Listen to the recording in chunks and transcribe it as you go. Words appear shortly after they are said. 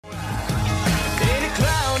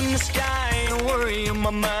sky ain't worrying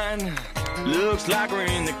my mind. Looks like we're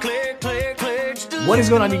in the clear. What is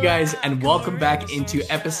going on, you guys, and welcome back into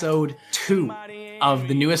episode 2 of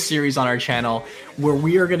the newest series on our channel, where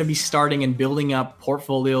we are going to be starting and building up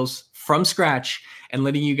portfolios from scratch and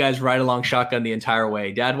letting you guys ride along shotgun the entire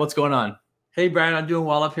way. Dad, what's going on? Hey, Brian, I'm doing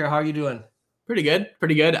well up here. How are you doing? Pretty good.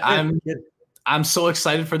 I'm so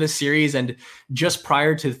excited for this series, and just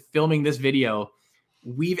prior to filming this video,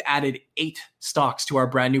 we've added 8 stocks to our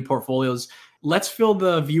brand new portfolios. Let's fill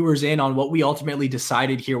the viewers in on what we ultimately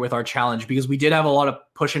decided here with our challenge, because we did have a lot of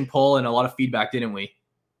push and pull and a lot of feedback, didn't we?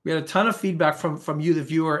 We had a ton of feedback from you, the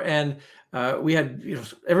viewer, and we had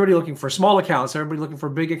everybody looking for small accounts, everybody looking for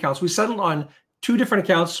big accounts. We settled on 2 different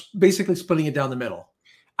accounts, basically splitting it down the middle.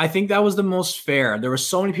 I think that was the most fair. There were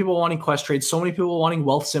so many people wanting Questrade, so many people wanting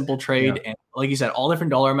Wealthsimple trade, and like you said, all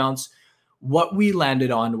different dollar amounts. What we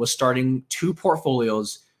landed on was starting 2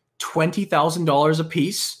 portfolios, $20,000 a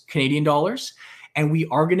piece, Canadian dollars, and we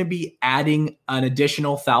are going to be adding an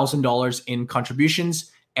additional $1,000 in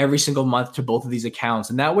contributions every single month to both of these accounts.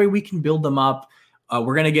 And that way we can build them up.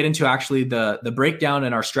 We're going to get into actually the breakdown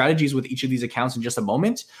and our strategies with each of these accounts in just a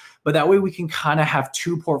moment. But that way we can kind of have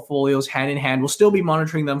 2 portfolios hand in hand. We'll still be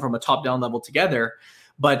monitoring them from a top-down level together,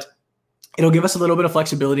 but it'll give us a little bit of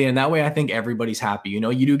flexibility. And that way I think everybody's happy.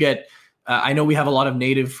 You do get... I know we have a lot of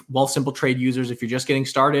native Wealthsimple trade users if you're just getting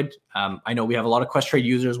started. I know we have a lot of Questrade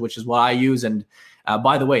users, which is what I use. And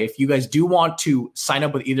by the way, if you guys do want to sign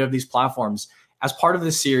up with either of these platforms, as part of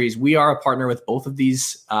this series, we are a partner with both of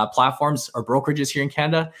these platforms or brokerages here in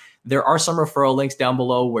Canada. There are some referral links down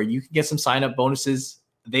below where you can get some sign-up bonuses.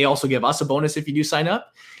 They also give us a bonus if you do sign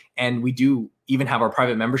up. And we do even have our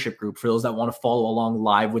private membership group for those that want to follow along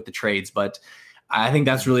live with the trades. But I think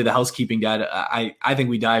that's really the housekeeping, Dad. I think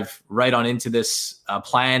we dive right on into this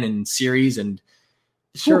plan and series, and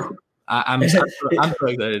sure, I'm so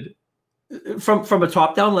excited. From a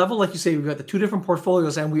top-down level, like you say, we've got the 2 different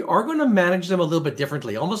portfolios, and we are going to manage them a little bit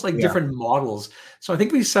differently, almost like different models. So I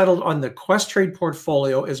think we settled on the Questrade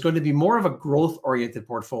portfolio is going to be more of a growth-oriented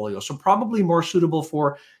portfolio, so probably more suitable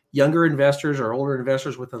for younger investors or older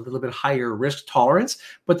investors with a little bit higher risk tolerance.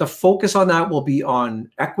 But the focus on that will be on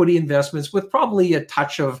equity investments with probably a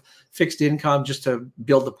touch of fixed income just to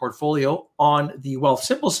build the portfolio. On the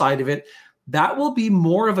Wealthsimple side of it, that will be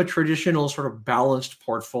more of a traditional sort of balanced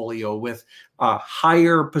portfolio with a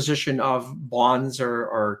higher position of bonds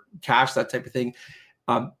or cash, that type of thing.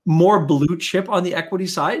 More blue chip on the equity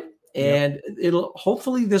side. And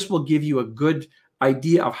hopefully this will give you a good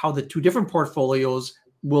idea of how the 2 different portfolios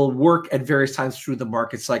will work at various times through the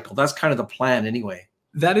market cycle. That's kind of the plan anyway.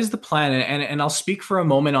 That is the plan. And I'll speak for a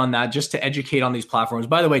moment on that just to educate on these platforms.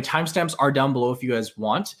 By the way, timestamps are down below if you guys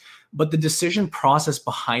want. But the decision process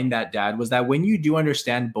behind that, Dad, was that when you do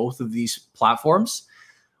understand both of these platforms,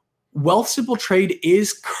 Wealthsimple Trade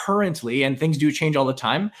is currently, and things do change all the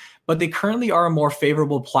time, but they currently are a more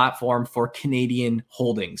favorable platform for Canadian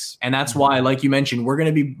holdings. And that's why, like you mentioned, we're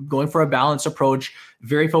going to be going for a balanced approach,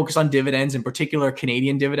 very focused on dividends, in particular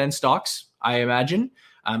Canadian dividend stocks, I imagine.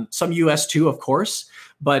 Some US too, of course.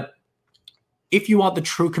 But if you want the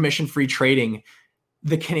true commission-free trading,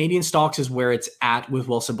 the Canadian stocks is where it's at with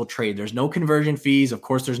Wealthsimple Trade. There's no conversion fees. Of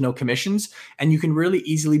course, there's no commissions. And you can really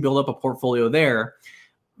easily build up a portfolio there.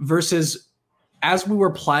 Versus as we were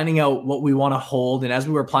planning out what we want to hold and as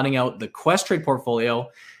we were planning out the Questrade portfolio,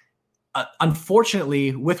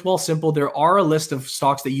 unfortunately, with Wealthsimple, there are a list of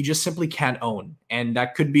stocks that you just simply can't own. And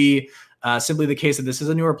that could be simply the case that this is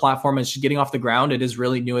a newer platform. It's just getting off the ground. It is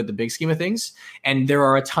really new at the big scheme of things. And there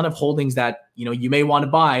are a ton of holdings that you may want to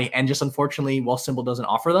buy. And just unfortunately, Wealthsimple doesn't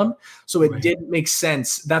offer them. So it didn't make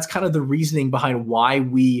sense. That's kind of the reasoning behind why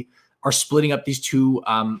we are splitting up these 2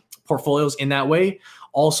 portfolios in that way.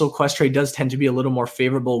 Also, Questrade does tend to be a little more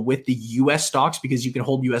favorable with the US stocks because you can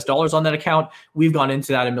hold US dollars on that account. We've gone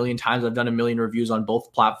into that a million times. I've done a million reviews on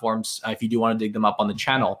both platforms if you do want to dig them up on the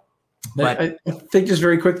channel. But I think just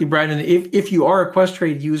very quickly, Brandon, if you are a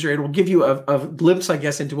Questrade user, it will give you a glimpse, I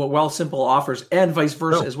guess, into what Wealthsimple offers and vice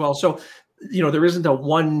versa as well. So, there isn't a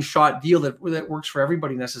one-shot deal that works for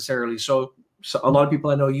everybody necessarily. So a lot of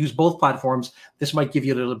people I know use both platforms. This might give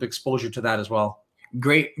you a little bit of exposure to that as well.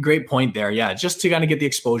 Great point there. Yeah, just to kind of get the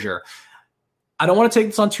exposure. I don't want to take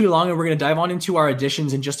this on too long, and we're going to dive on into our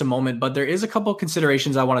additions in just a moment, but there is a couple of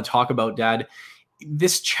considerations I want to talk about, Dad.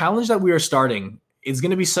 This challenge that we are starting is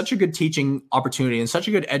going to be such a good teaching opportunity and such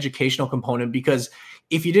a good educational component because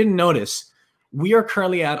if you didn't notice, we are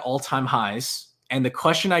currently at all-time highs, and the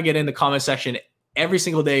question I get in the comment section every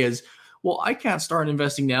single day is, well, I can't start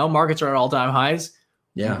investing now. Markets are at all-time highs.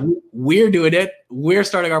 Yeah. We're doing it. We're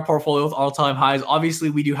starting our portfolio with all-time highs. Obviously,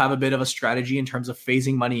 we do have a bit of a strategy in terms of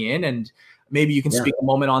phasing money in, and maybe you can speak a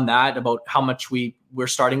moment on that about how much we're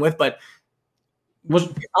starting with, but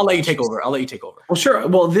I'll let you take over. Well, sure.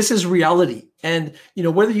 Well, this is reality. And,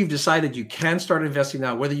 whether you've decided you can start investing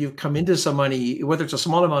now, whether you've come into some money, whether it's a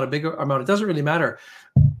small amount, a bigger amount, it doesn't really matter.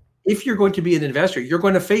 If you're going to be an investor, you're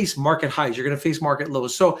going to face market highs. You're going to face market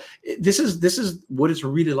lows. So this is what it's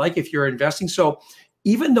really like if you're investing. So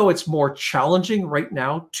even though it's more challenging right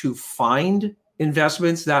now to find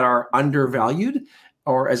investments that are undervalued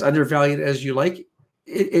or as undervalued as you like,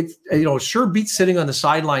 it sure beats sitting on the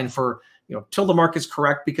sideline for till the market's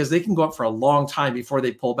correct, because they can go up for a long time before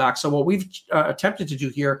they pull back. So what we've attempted to do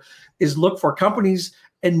here is look for companies.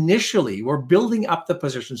 Initially, we're building up the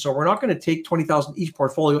position. So we're not going to take 20,000 each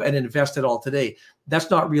portfolio and invest it all today. That's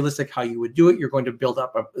not realistic how you would do it. You're going to build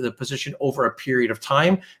up the position over a period of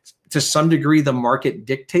time. To some degree, the market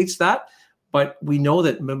dictates that. But we know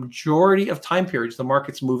that majority of time periods, the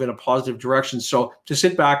markets move in a positive direction. So to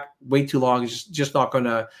sit back way too long is just not going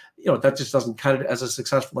to, that just doesn't cut it as a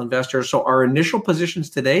successful investor. So our initial positions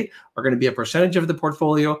today are going to be a percentage of the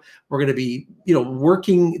portfolio. We're going to be,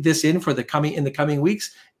 working this in the coming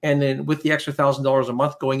weeks. And then with the extra $1,000 a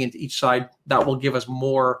month going into each side, that will give us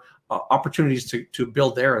more opportunities to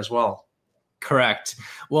build there as well. Correct.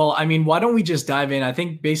 Well, I mean, why don't we just dive in? I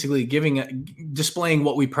think basically displaying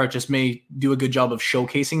what we purchased may do a good job of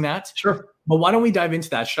showcasing that. Sure. But why don't we dive into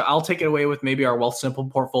that? I'll take it away with maybe our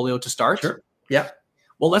Wealthsimple portfolio to start. Sure. Yeah.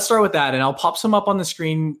 Well, let's start with that, and I'll pop some up on the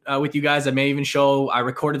screen with you guys. I may even show, I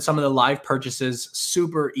recorded some of the live purchases.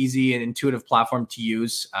 Super easy and intuitive platform to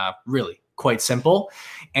use. Really quite simple.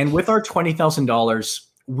 And with our $20,000,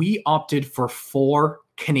 we opted for 4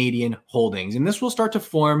 Canadian holdings, and this will start to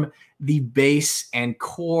form the base and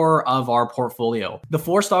core of our portfolio. The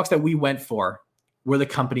 4 stocks that we went for were the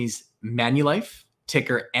companies Manulife,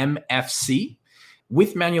 ticker MFC.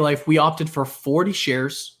 With Manulife, we opted for 40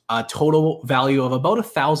 shares, a total value of about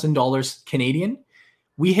 $1,000 Canadian.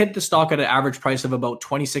 We hit the stock at an average price of about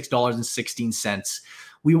 $26.16.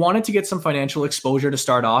 We wanted to get some financial exposure to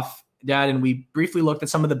start off, Dad, and we briefly looked at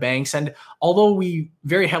some of the banks. And although we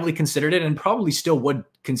very heavily considered it and probably still would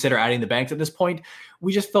consider adding the banks at this point,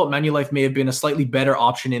 we just felt Manulife may have been a slightly better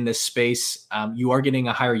option in this space. You are getting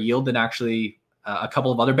a higher yield than actually a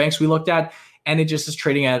couple of other banks we looked at. And it just is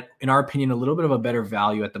trading at, in our opinion, a little bit of a better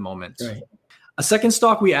value at the moment. Right. A second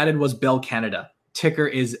stock we added was Bell Canada. Ticker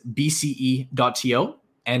is BCE.TO.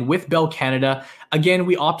 And with Bell Canada, again,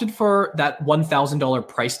 we opted for that $1,000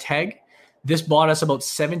 price tag. This bought us about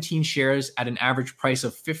 17 shares at an average price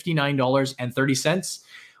of $59.30.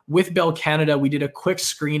 With Bell Canada, we did a quick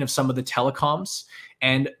screen of some of the telecoms.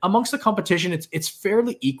 And amongst the competition, it's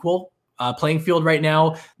fairly equal playing field right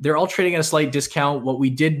now. They're all trading at a slight discount. What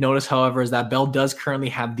we did notice, however, is that Bell does currently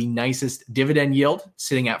have the nicest dividend yield,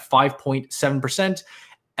 sitting at 5.7%.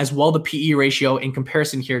 As well, the PE ratio in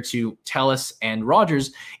comparison here to TELUS and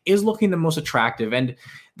Rogers is looking the most attractive. And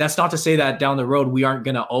that's not to say that down the road we aren't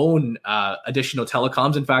going to own additional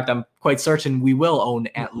telecoms. In fact, I'm quite certain we will own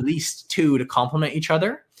at least 2 to complement each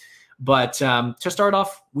other. But to start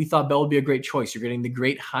off, we thought Bell would be a great choice. You're getting the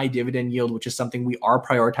great high dividend yield, which is something we are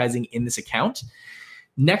prioritizing in this account.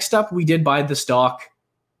 Next up, we did buy the stock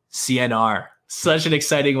CNR. Such an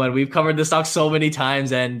exciting one. We've covered the stock so many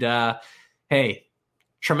times. And hey,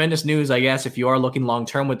 tremendous news, I guess, if you are looking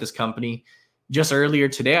long-term with this company. Just earlier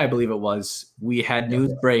today, I believe it was, we had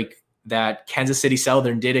news break that Kansas City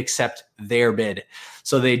Southern did accept their bid.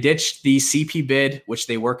 So they ditched the CP bid, which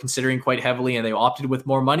they were considering quite heavily, and they opted with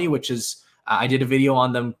more money, which is, I did a video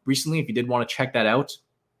on them recently if you did want to check that out.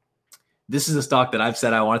 This is a stock that I've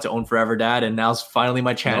said I wanted to own forever, Dad, and now's finally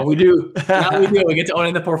my chance. Now we do. Now we do. We get to own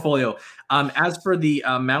in the portfolio. As for the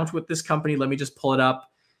amount with this company, let me just pull it up.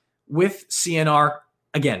 With CNR,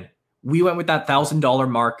 again, we went with that $1,000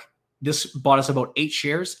 mark. This bought us about 8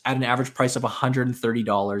 shares at an average price of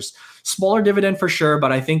 $130. Smaller dividend for sure,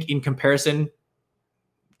 but I think in comparison,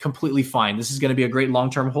 completely fine. This is going to be a great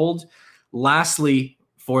long-term hold. Lastly,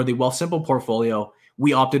 for the Wealthsimple portfolio,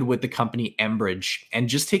 we opted with the company Enbridge. And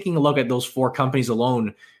just taking a look at those 4 companies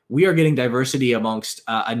alone, we are getting diversity amongst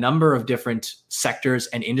a number of different sectors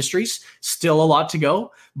and industries. Still a lot to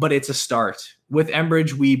go, but it's a start. With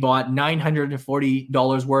Enbridge, we bought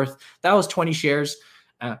 $940 worth. That was 20 shares.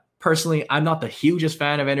 Personally, I'm not the hugest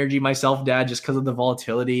fan of energy myself, Dad, just because of the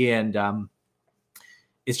volatility, and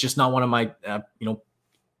it's just not one of my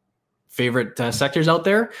favorite sectors out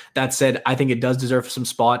there. That said, I think it does deserve a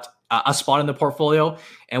spot in the portfolio,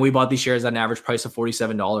 and we bought these shares at an average price of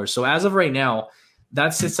 $47. So as of right now,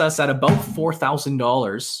 that sits us at about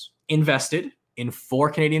 $4,000 invested in 4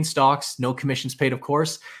 Canadian stocks, no commissions paid, of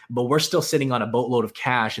course, but we're still sitting on a boatload of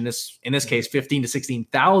cash. In this case, 15 to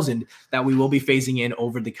 16,000 that we will be phasing in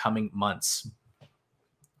over the coming months.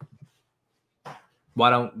 Why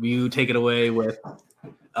don't you take it away with?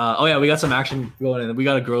 Oh yeah, we got some action going in. We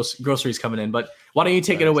got groceries coming in, but why don't you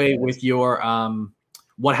take it away with your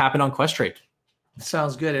what happened on Questrade?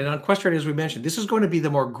 Sounds good. And on Questrade, as we mentioned, this is going to be the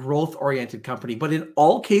more growth-oriented company, but in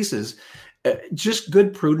all cases, just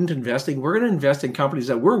good, prudent investing. We're going to invest in companies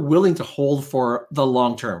that we're willing to hold for the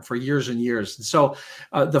long term, for years and years. And so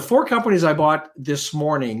the 4 companies I bought this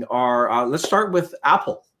morning are, let's start with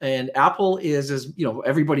Apple. And Apple is, as you know,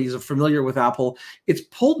 everybody is familiar with Apple. It's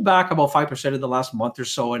pulled back about 5% in the last month or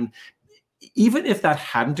so. And even if that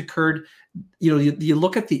hadn't occurred, you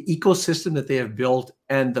look at the ecosystem that they have built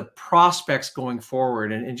and the prospects going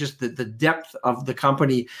forward and just the depth of the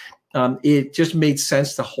company, it just made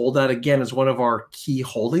sense to hold that again as one of our key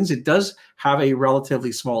holdings. It does have a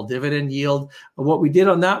relatively small dividend yield. What we did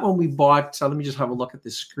on that one, we bought, let me just have a look at the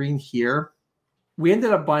screen here. We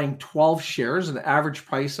ended up buying 12 shares, an average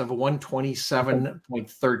price of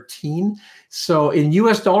 $127.13. So in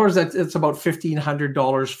US dollars, it's about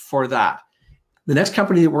 $1,500 for that. The next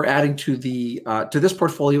company that we're adding to this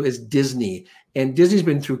portfolio is Disney, and Disney's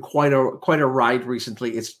been through quite a ride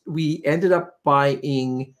recently. We ended up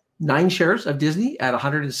buying 9 shares of Disney at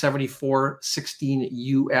 $174.16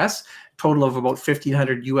 US, total of about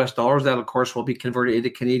 $1,500 US. That, of course, will be converted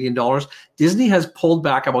into Canadian dollars. Disney has pulled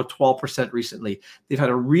back about 12% recently. They've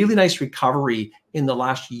had a really nice recovery in the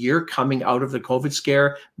last year coming out of the COVID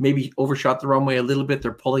scare, maybe overshot the runway a little bit.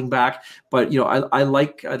 They're pulling back. But, I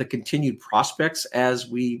like the continued prospects as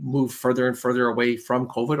we move further and further away from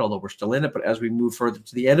COVID, although we're still in it, but as we move further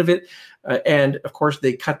to the end of it. And, of course,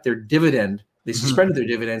 they cut their dividend. They suspended their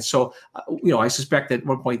dividends. So, I suspect that at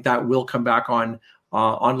one point that will come back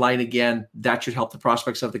online again. That should help the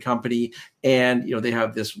prospects of the company. And, they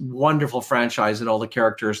have this wonderful franchise and all the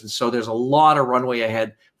characters. And so there's a lot of runway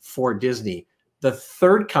ahead for Disney. The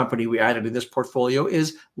third company we added in this portfolio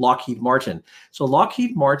is Lockheed Martin. So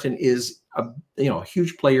Lockheed Martin is a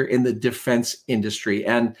huge player in the defense industry.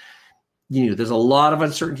 And, there's a lot of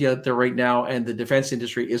uncertainty out there right now, and the defense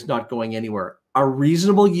industry is not going anywhere. A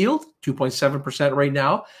reasonable yield, 2.7% right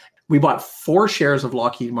now. We bought 4 shares of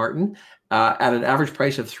Lockheed Martin at an average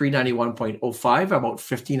price of $391.05, about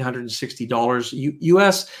 $1,560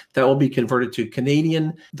 US. That will be converted to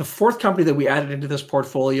Canadian. The fourth company that we added into this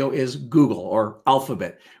portfolio is Google, or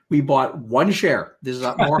Alphabet. We bought 1 share. This is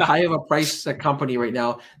a more high of a price company right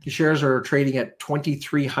now. The shares are trading at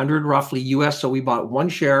 $2,300 roughly US. So we bought 1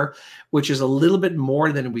 share, which is a little bit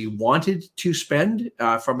more than we wanted to spend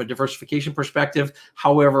from a diversification perspective.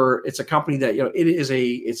 However, it's a company that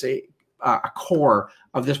it's a core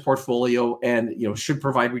of this portfolio, and should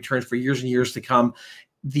provide returns for years and years to come.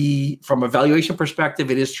 From a valuation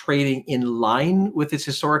perspective, it is trading in line with its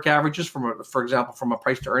historic averages. For example, from a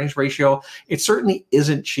price to earnings ratio, it certainly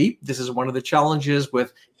isn't cheap. This is one of the challenges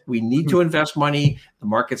we need to invest money. The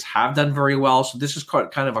markets have done very well. So this is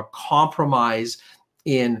kind of a compromise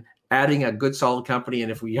in adding a good, solid company.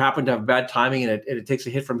 And if we happen to have bad timing and it takes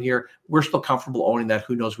a hit from here, we're still comfortable owning that.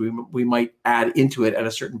 Who knows? We might add into it at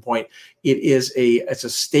a certain point. It's a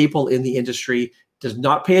staple in the industry. Does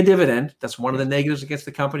not pay a dividend. That's one of the negatives against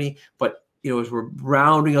the company. But as we're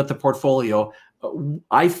rounding out the portfolio,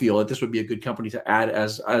 I feel that this would be a good company to add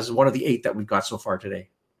as one of the 8 that we've got so far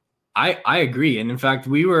today. I agree. And in fact,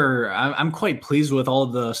 I'm quite pleased with all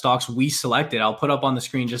of the stocks we selected. I'll put up on the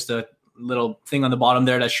screen just a little thing on the bottom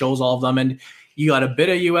there that shows all of them. And you got a bit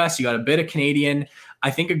of US, you got a bit of Canadian.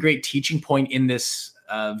 I think a great teaching point in this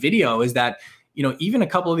video is that, even a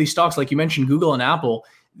couple of these stocks, like you mentioned, Google and Apple,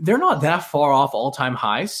 they're not that far off all-time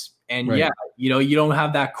highs. And right. You don't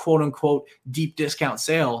have that quote unquote deep discount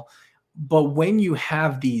sale. But when you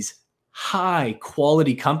have these high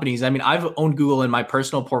quality companies, I mean, I've owned Google in my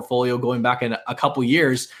personal portfolio going back in a couple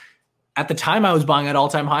years. At the time I was buying at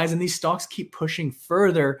all-time highs, and these stocks keep pushing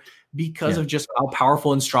further because of just how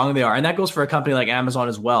powerful and strong they are. And that goes for a company like Amazon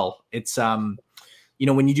as well. It's,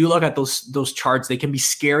 when you do look at those charts, they can be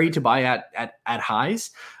scary to buy at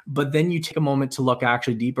highs, but then you take a moment to look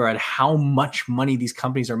actually deeper at how much money these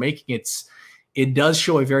companies are making. It does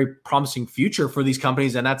show a very promising future for these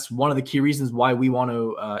companies. And that's one of the key reasons why we want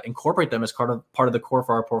to incorporate them as part of the core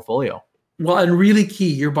for our portfolio. Well, and really key,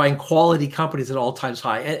 you're buying quality companies at all-time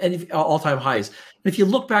highs. And if you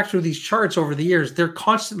look back through these charts over the years, they're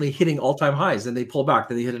constantly hitting all-time highs. Then they pull back,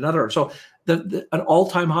 then they hit another. So an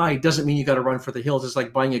all-time high doesn't mean you got to run for the hills. It's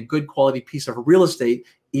like buying a good quality piece of real estate.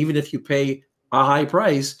 Even if you pay a high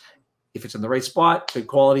price, If it's in the right spot, good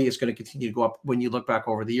quality, it's going to continue to go up when you look back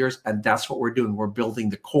over the years. And that's what we're doing. We're building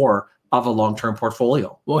the core of a long-term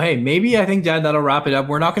portfolio. Well, hey, maybe I think, Dad, that'll wrap it up.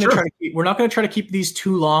 We're not going to try to keep these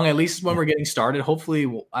too long, at least when we're getting started.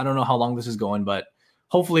 Hopefully, I don't know how long this is going, but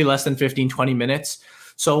hopefully less than 15, 20 minutes.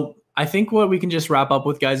 So I think what we can just wrap up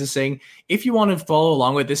with, guys, is saying, if you want to follow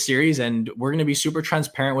along with this series, and we're going to be super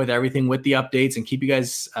transparent with everything, with the updates, and keep you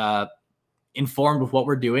guys informed with what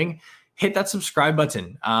we're doing, hit that subscribe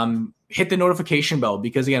button. Hit the notification bell,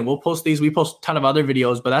 because again, we post a ton of other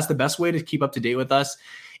videos, but that's the best way to keep up to date with us.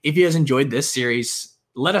 If you guys enjoyed this series,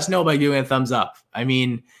 let us know by giving a thumbs up. I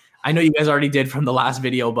mean, I know you guys already did from the last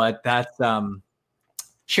video, but that's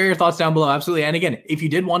share your thoughts down below. Absolutely. And again, if you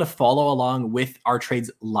did want to follow along with our trades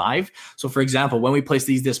live, so for example, when we placed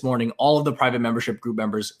these this morning, all of the private membership group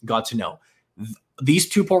members got to know these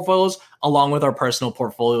two portfolios along with our personal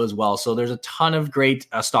portfolio as well. So there's a ton of great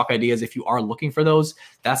stock ideas if you are looking for those.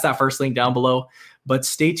 That's that first link down below. But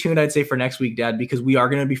stay tuned, I'd say, for next week, Dad, because we are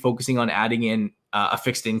going to be focusing on adding in a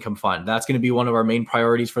fixed income fund. That's going to be one of our main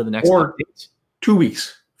priorities for the next update. 2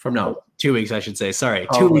 weeks from now. 2 weeks, I should say. Sorry,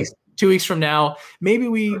 2 weeks. 2 weeks from now, maybe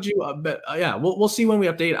we do. But yeah, we'll see when we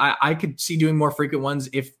update. I could see doing more frequent ones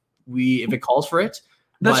if it calls for it.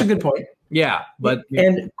 That's a good point. Yeah, but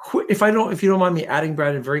and if you don't mind me adding,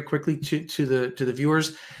 Brandon, very quickly to the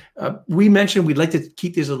viewers, we mentioned we'd like to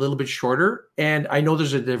keep these a little bit shorter, and I know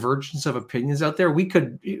there's a divergence of opinions out there. We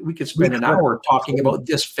could spend an hour talking about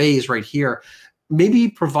this phase right here. Maybe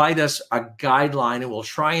provide us a guideline, and we'll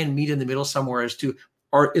try and meet in the middle somewhere as to,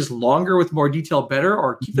 or is longer with more detail better,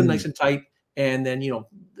 or keep them nice and tight, and then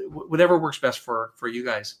whatever works best for you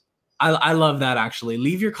guys. I love that, actually.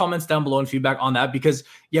 Leave your comments down below and feedback on that, because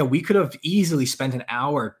yeah, we could have easily spent an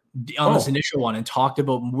hour on this initial one and talked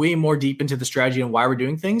about way more deep into the strategy and why we're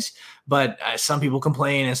doing things. But some people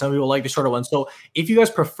complain and some people like the shorter ones. So if you guys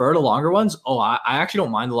prefer the longer ones, I actually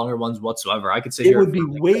don't mind the longer ones whatsoever. I could say it would be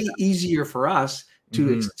way easier for us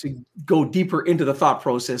to go deeper into the thought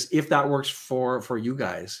process if that works for you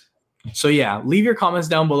guys. So yeah, leave your comments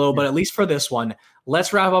down below, but at least for this one,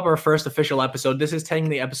 let's wrap up our first official episode. This is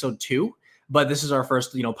technically episode 2, but this is our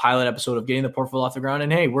first, pilot episode of getting the portfolio off the ground.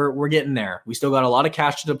 And hey, we're getting there. We still got a lot of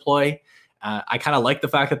cash to deploy. I kind of like the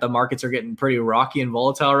fact that the markets are getting pretty rocky and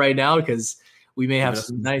volatile right now, because we may have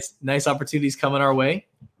some nice opportunities coming our way.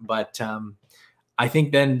 But I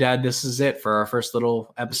think then, Dad, this is it for our first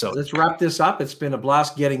little episode. Let's wrap this up. It's been a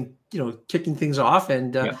blast kicking things off,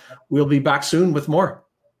 and we'll be back soon with more.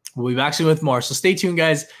 We'll be back soon with more. So stay tuned,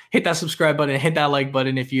 guys. Hit that subscribe button, hit that like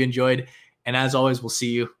button if you enjoyed. And as always, we'll see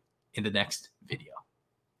you in the next